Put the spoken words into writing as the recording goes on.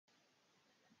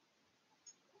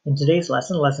In today's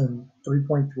lesson, lesson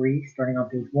 3.3, starting on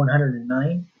page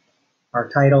 109, our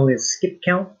title is Skip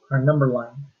Count on Number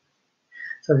Line.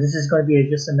 So this is going to be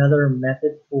just another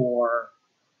method for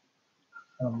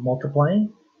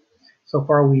multiplying. So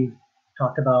far we've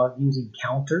talked about using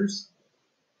counters,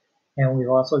 and we've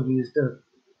also used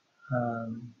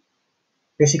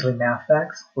basically math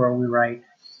facts, where we write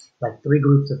like 3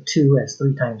 groups of 2 as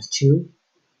 3 times 2.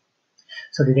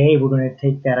 So today we're going to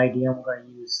take that idea and we're going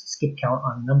to use skip count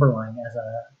on number line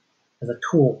as a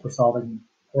tool for solving,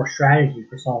 or strategy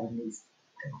for solving these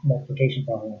multiplication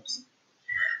problems.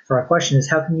 So our question is,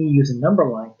 how can you use a number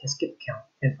line to skip count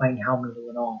and find how many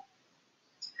in all?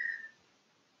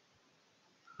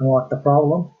 Unlock the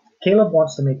problem. Caleb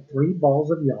wants to make 3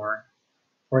 balls of yarn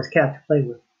for his cat to play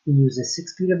with. He uses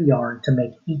 6 feet of yarn to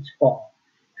make each ball.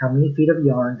 How many feet of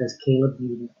yarn does Caleb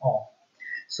need in all?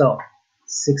 So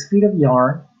 6 feet of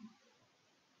yarn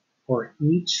for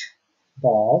each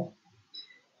ball.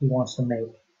 He wants to make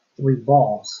 3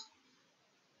 balls.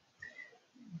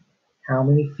 How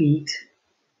many feet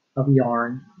of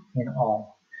yarn in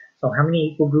all? So how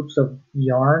many equal groups of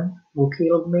yarn will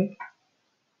Caleb make?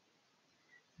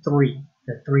 3.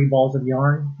 The 3 balls of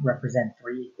yarn represent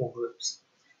 3 equal groups.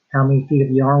 How many feet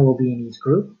of yarn will be in each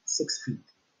group? 6 feet.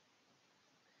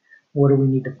 What do we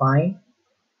need to find?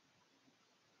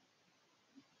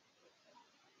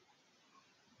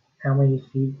 How many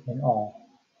feet in all?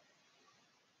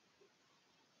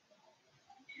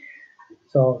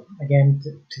 So again,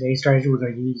 today's strategy, we're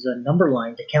going to use a number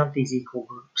line to count these equal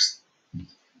groups.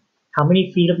 How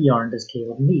many feet of yarn does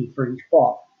Caleb need for each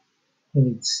ball? He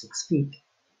needs 6 feet.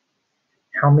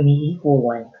 How many equal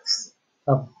lengths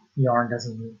of yarn does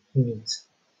he need? He needs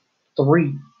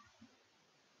 3.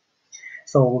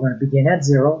 So we're going to begin at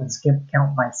 0 and skip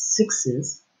count by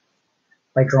 6s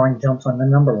by drawing jumps on the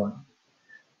number line.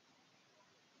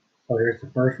 So here's the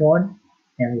first one,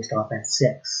 and we stop at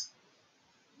 6.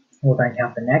 We're going to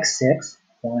count the next 6.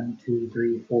 1, 2,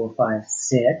 3, 4, 5,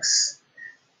 6.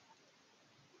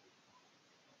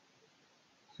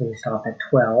 So we stop at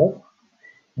 12.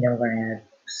 And then we're going to add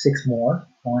 6 more.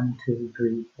 1, 2,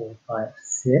 3, 4, 5,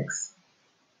 6.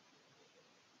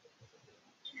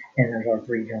 And there's our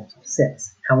 3 jumps of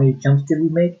 6. How many jumps did we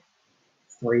make?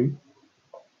 3.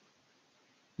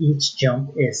 Each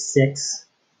jump is 6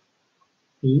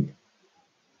 feet.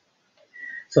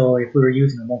 So if we were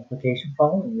using a multiplication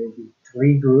problem, it would be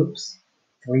 3 groups,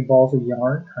 3 balls of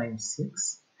yarn times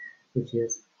 6, which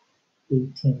is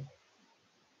 18.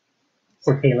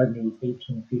 So Caleb needs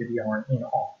 18 feet of yarn in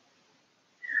all.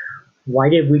 Why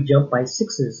did we jump by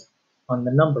 6s on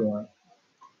the number line?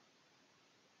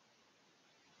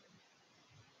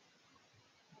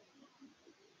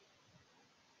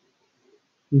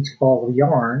 Each ball of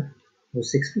yarn was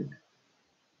 6 feet.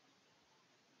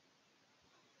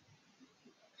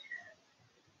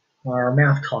 Our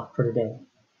math talk for today.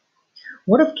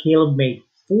 What if Caleb made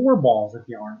 4 balls of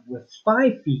yarn with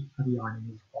 5 feet of yarn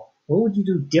in each ball? What would you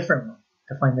do differently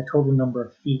to find the total number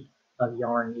of feet of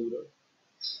yarn needed?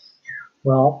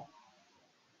 Well,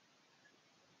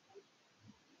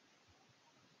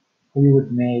 we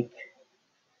would make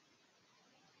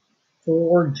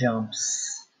 4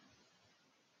 jumps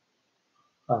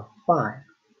of 5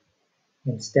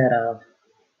 instead of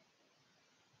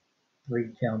 3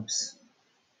 jumps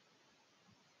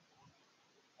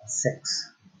of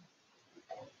 6.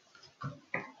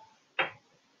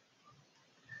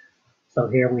 So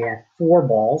here we have 4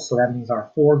 balls, so that means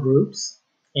our 4 groups.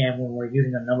 And when we're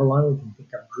using a number line, we can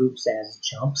think of groups as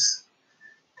jumps.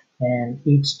 And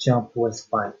each jump was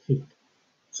 5 feet.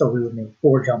 So we would make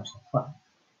 4 jumps of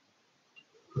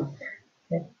 5.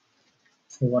 Okay.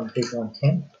 We want to take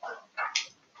 110.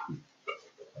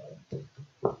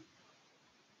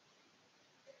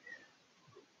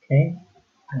 Okay.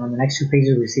 On the next 2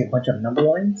 pages, we see a bunch of number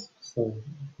lines. So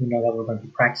we know that we're going to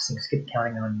be practicing skip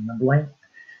counting on number line.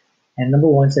 And number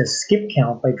 1 says skip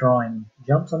count by drawing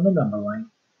jumps on the number line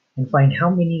and find how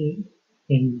many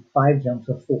in 5 jumps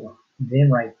of 4. Then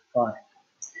write the product.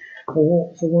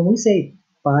 So when we say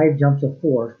 5 jumps of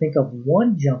 4, think of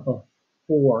 1 jump of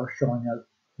 4 showing us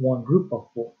 1 group of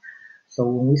 4. So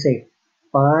when we say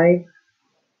 5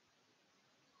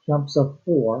 jumps of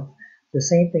 4, the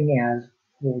same thing as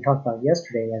what we talked about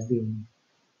yesterday as being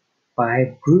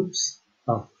 5 groups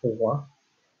of 4.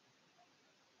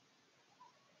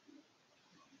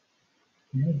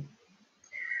 Okay.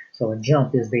 So a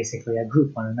jump is basically a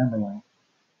group on a number line.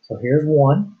 So here's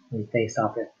 1, they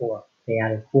stopped at 4. They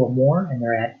added 4 more, and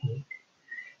they're at 8.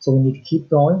 So we need to keep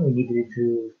going. We need to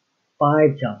do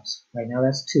 5 jumps. Right now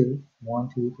that's 2. 1,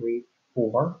 2, 3,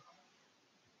 4.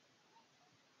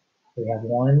 We have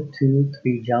 1, 2,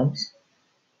 3 jumps,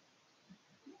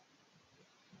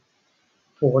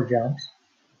 4 jumps,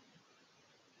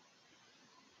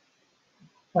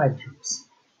 5 jumps.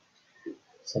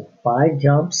 So 5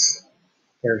 jumps,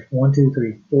 there's 1, 2,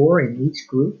 3, 4 in each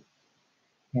group,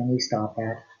 and we stop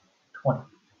at 20.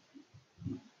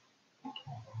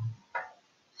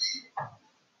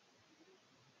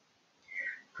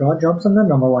 Draw jumps on the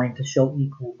number line to show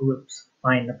equal groups.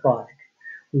 Find the product.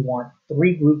 We want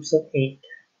 3 groups of 8,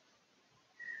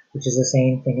 which is the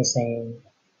same thing as saying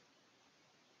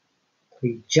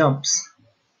 3 jumps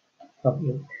of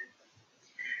 8.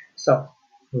 So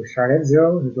we start at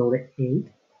 0, we go to 8.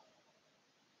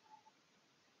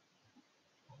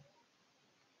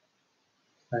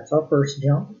 That's our first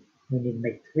jump. We need to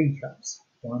make 3 jumps.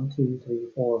 1, 2, 3,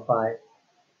 4, 5.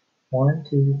 1,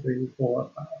 2, 3,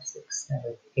 4, 5, 6,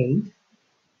 7, 8.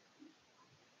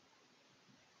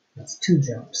 That's 2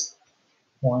 jumps.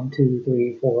 1, 2,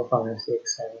 3, 4, 5,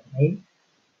 6, 7, 8.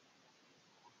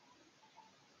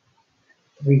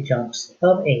 3 jumps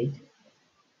of 8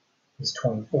 is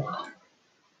 24.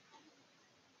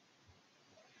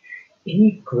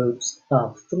 8 groups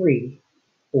of 3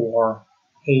 or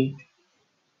 8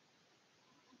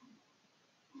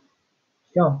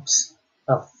 jumps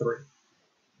of 3.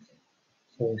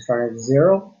 So we start at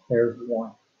 0, there's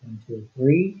 1. 1, 2,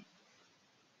 3,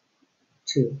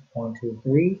 2. 1, 2,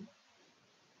 3.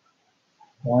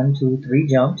 1, 2, 3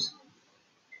 jumps.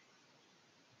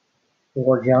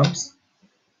 4 jumps.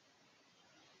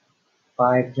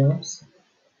 5 jumps.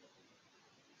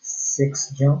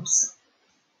 6 jumps.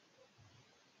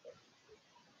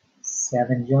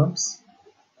 7 jumps.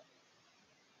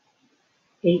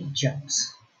 8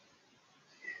 jumps.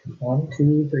 1,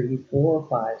 2, 3, 4,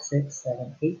 5, 6,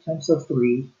 7, 8 jumps of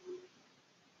 3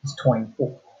 is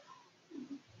 24.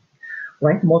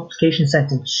 Write the multiplication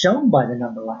sentence shown by the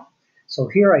number line. So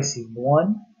here I see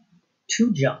 1,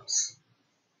 2 jumps,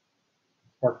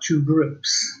 or 2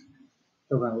 groups.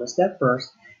 So we're going to list that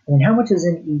first. And then how much is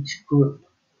in each group?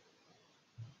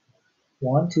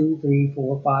 1, 2, 3,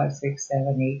 4, 5, 6,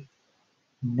 7, 8,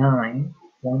 9.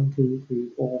 1, 2, 3,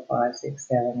 4, 5, 6,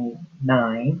 7, 8,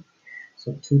 9.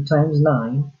 So 2 times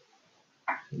 9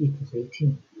 equals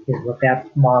 18 is what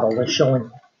that model is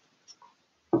showing.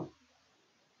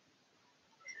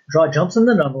 Draw jumps in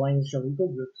the number line and show equal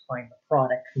groups. Find the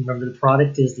product. Remember, the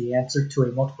product is the answer to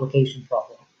a multiplication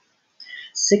problem.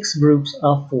 6 groups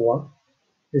of 4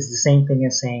 is the same thing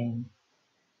as saying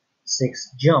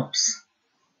 6 jumps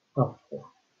of 4.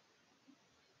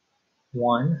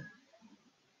 1,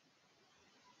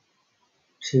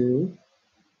 2,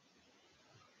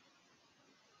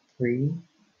 3,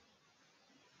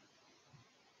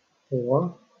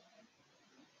 4,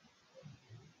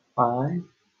 5,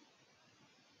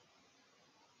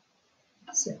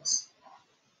 6.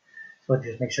 So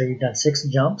just make sure you've done 6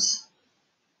 jumps.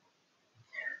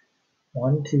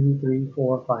 1, 2, 3,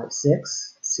 4, 5,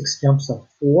 6. 6 jumps of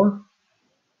 4,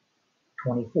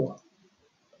 24.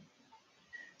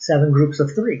 7 groups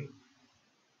of 3.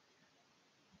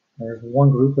 There's 1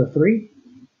 group of 3.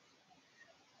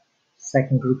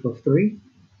 Second group of 3.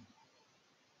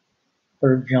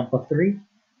 Third jump of 3.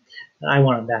 I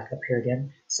want to back up here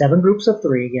again. 7 groups of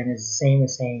 3 again is the same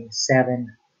as saying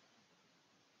 7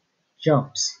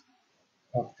 jumps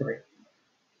of 3.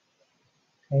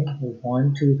 Okay,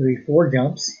 1, 2, 3, 4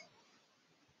 jumps.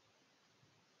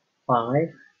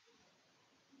 5,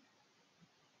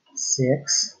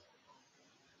 6,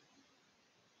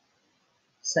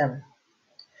 7.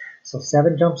 So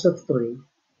 7 jumps of 3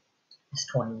 is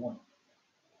 21.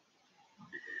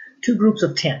 2 groups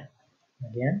of 10.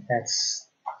 Again, that's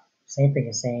the same thing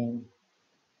as saying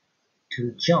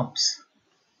 2 jumps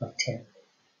of 10.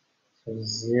 So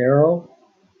 0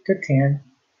 to 10,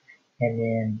 and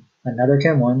then another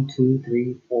 10. 1, 2,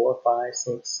 3, 4, 5,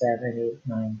 6, 7, 8,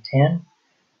 9, 10.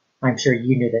 I'm sure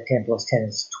you knew that 10 plus 10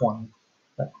 is 20.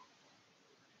 But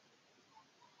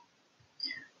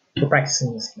we're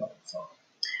practicing this skill.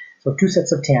 So 2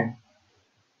 sets of 10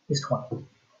 is 20.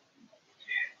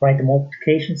 Write the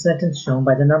multiplication sentence shown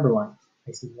by the number lines.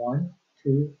 I see 1,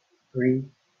 2, 3,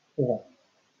 4.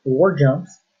 4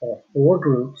 jumps, or 4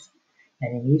 groups,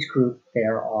 and in each group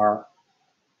there are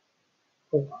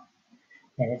 4.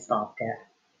 And it stopped at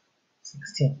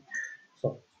 16.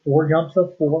 So 4 jumps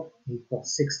of 4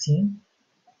 equals 16.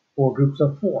 4 groups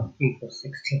of 4 equals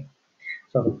 16.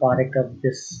 So the product of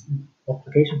this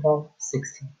multiplication problem is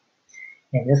 16.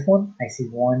 In this one, I see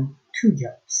 1, 2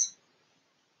 jumps.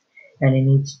 And in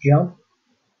each jump,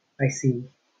 I see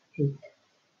 8.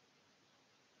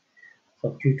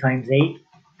 So 2 times 8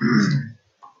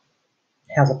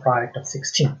 has a product of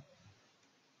 16.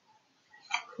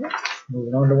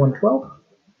 Moving on to 112.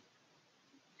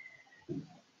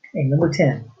 Okay, number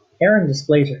 10. Erin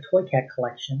displays her toy cat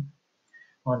collection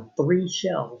on 3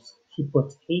 shelves. She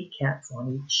puts 8 cats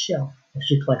on each shelf. If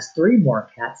she collects 3 more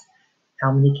cats,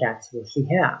 how many cats will she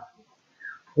have?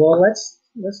 Well, let's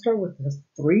start with the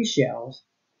 3 shelves,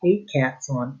 8 cats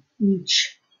on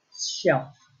each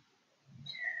shelf.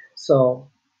 So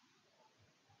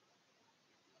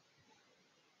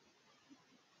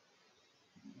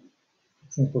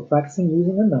since we're practicing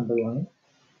using a number line,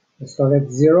 let's start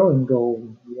at 0 and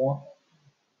go 1,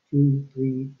 2,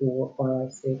 3, 4,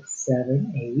 5, 6,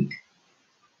 7, 8.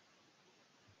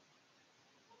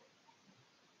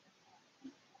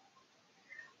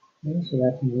 Okay, so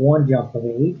that's 1 jump of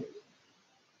 8.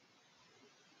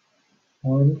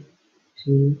 1,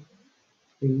 2,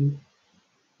 3,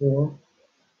 4,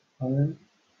 5,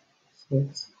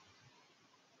 6,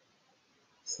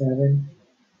 7,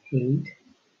 8.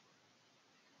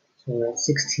 So we're at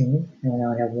 16. And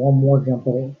now I have 1 more jump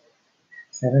of 8.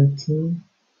 17,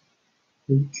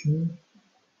 18,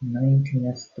 19.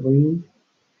 That's 3,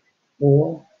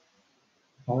 4,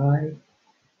 5,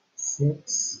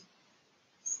 6,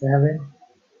 7,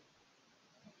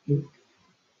 8.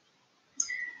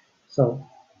 So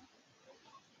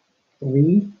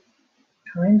 3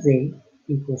 times 8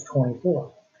 equals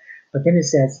 24. But then it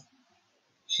says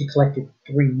she collected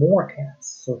 3 more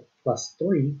cats. So plus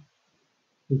 3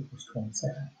 equals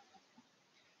 27.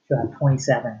 She'll have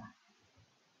 27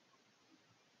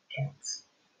 cats.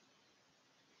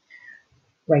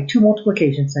 Write 2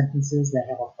 multiplication sentences that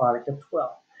have a product of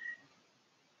 12.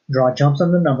 Draw jumps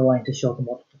on the number line to show the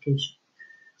multiplication.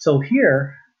 So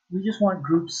here, we just want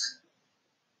groups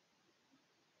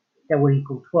that would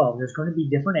equal 12. There's going to be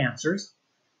different answers.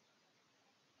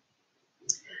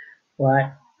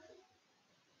 But,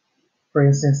 for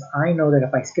instance, I know that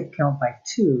if I skip count by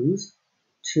 2s,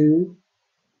 2,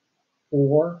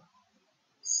 4,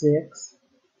 6,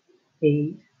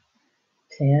 8,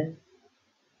 10,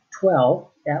 12,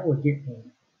 that would give me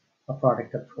a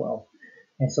product of 12.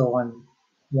 And so on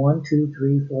 1, 2,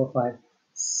 3, 4, 5,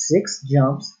 6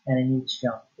 jumps, and in each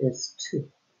jump is 2.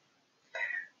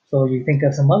 So you think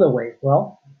of some other ways.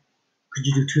 Well, could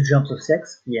you do 2 jumps of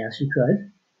 6? Yes, you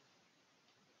could.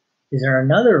 Is there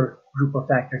another group of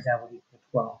factors that would equal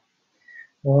 12?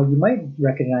 Well, you might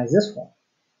recognize this one.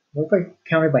 What if I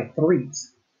counted by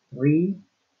 3s? 3,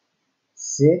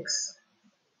 6,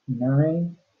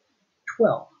 9,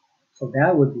 12. So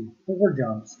that would be 4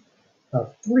 jumps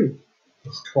of 3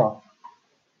 is 12.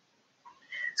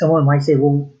 Someone might say,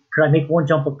 well, could I make 1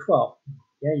 jump of 12?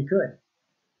 Yeah, you could.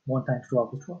 1 times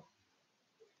 12 is 12.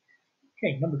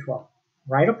 Okay, number 12.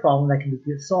 Write a problem that can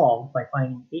be solved by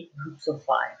finding 8 groups of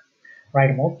 5. Write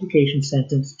a multiplication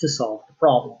sentence to solve the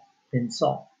problem. Then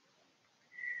solve.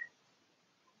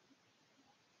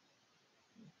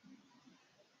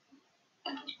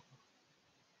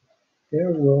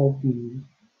 There will be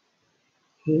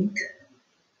 8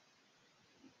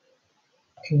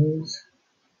 teams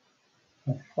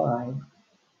of 5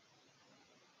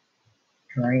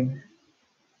 during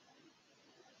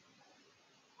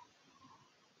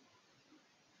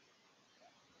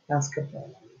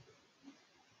basketball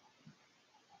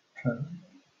tournament.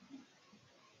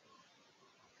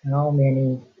 How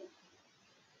many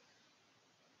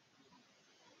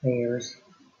players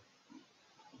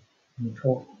in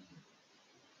total?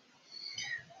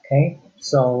 Okay,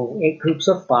 so 8 groups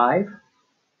of 5.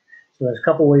 So there's a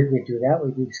couple ways we do that.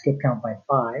 We do skip count by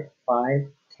 5. 5,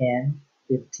 10,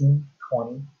 15,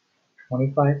 20,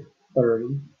 25,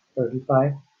 30,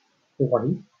 35,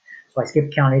 40. So I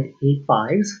skip counted 8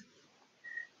 5s.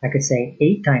 I could say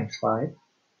 8 times 5,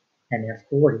 and that's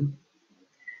 40.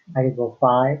 I could go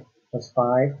 5 plus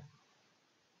 5,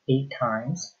 8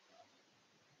 times.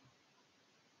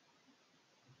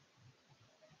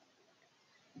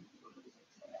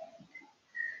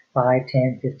 5,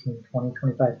 10, 15, 20,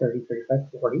 25, 30,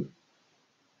 35, 40.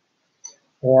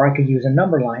 Or I could use a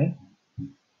number line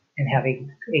and have 8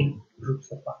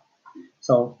 groups of 5.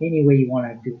 So any way you want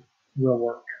to do will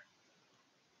work.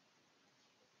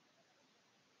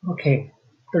 Okay,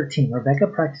 13. Rebecca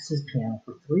practices piano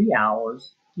for 3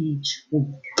 hours each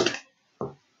week.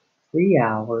 3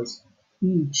 hours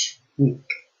each week.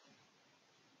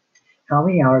 How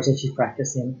many hours does she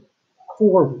practice in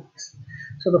 4 weeks?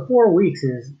 So the 4 weeks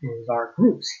is our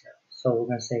groups here. So we're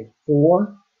going to say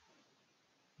 4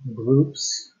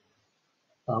 groups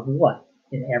of what?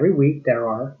 In every week there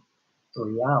are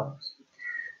 3 hours.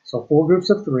 So 4 groups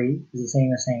of 3 is the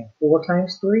same as saying 4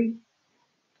 times 3.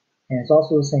 And it's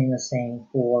also the same as saying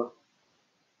 4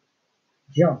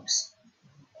 jumps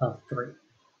of 3.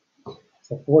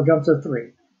 So 4 jumps of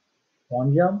 3.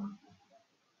 1 jump,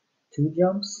 2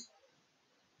 jumps,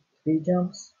 3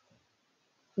 jumps,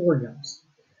 4 jumps.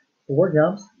 4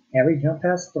 jumps, every jump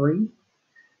has 3.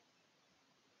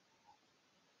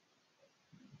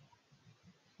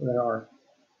 So there are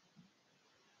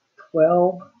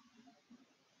 12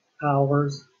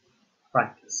 hours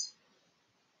practice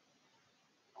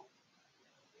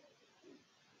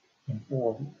in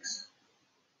 4 weeks.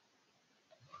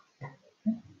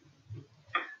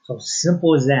 So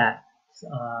simple as that.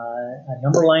 A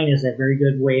number line is a very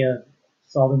good way of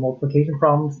solving multiplication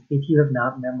problems if you have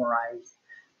not memorized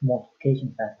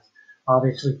multiplication facts.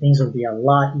 Obviously, things will be a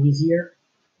lot easier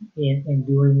in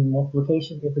doing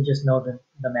multiplication if we just know the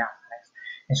math facts.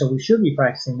 And so we should be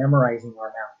practicing memorizing our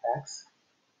math facts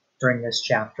during this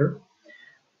chapter.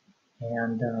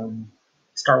 And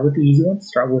start with the easy ones.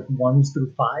 Start with 1s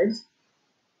through 5s.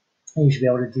 And you should be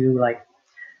able to do like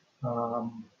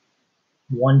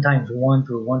 1 times 1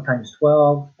 through 1 times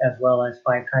 12, as well as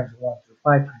 5 times 1 through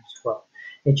 5 times 12.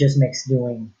 It just makes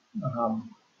doing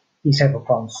these type of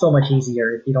problems so much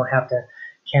easier if you don't have to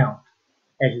count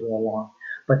as you go along.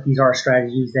 But these are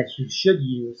strategies that you should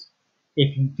use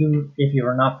if you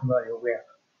are not familiar with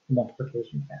the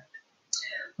multiplication fact.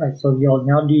 All right, so you'll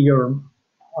now do your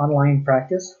online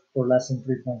practice for lesson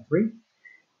 3.3.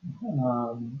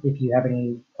 If you have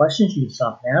any questions, you can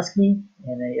stop and ask me.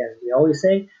 And as we always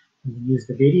say, you can use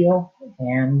the video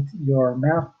and your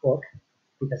math book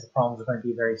because the problems are going to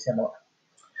be very similar.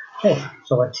 Okay,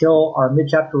 so until our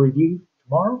mid-chapter review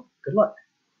tomorrow, good luck.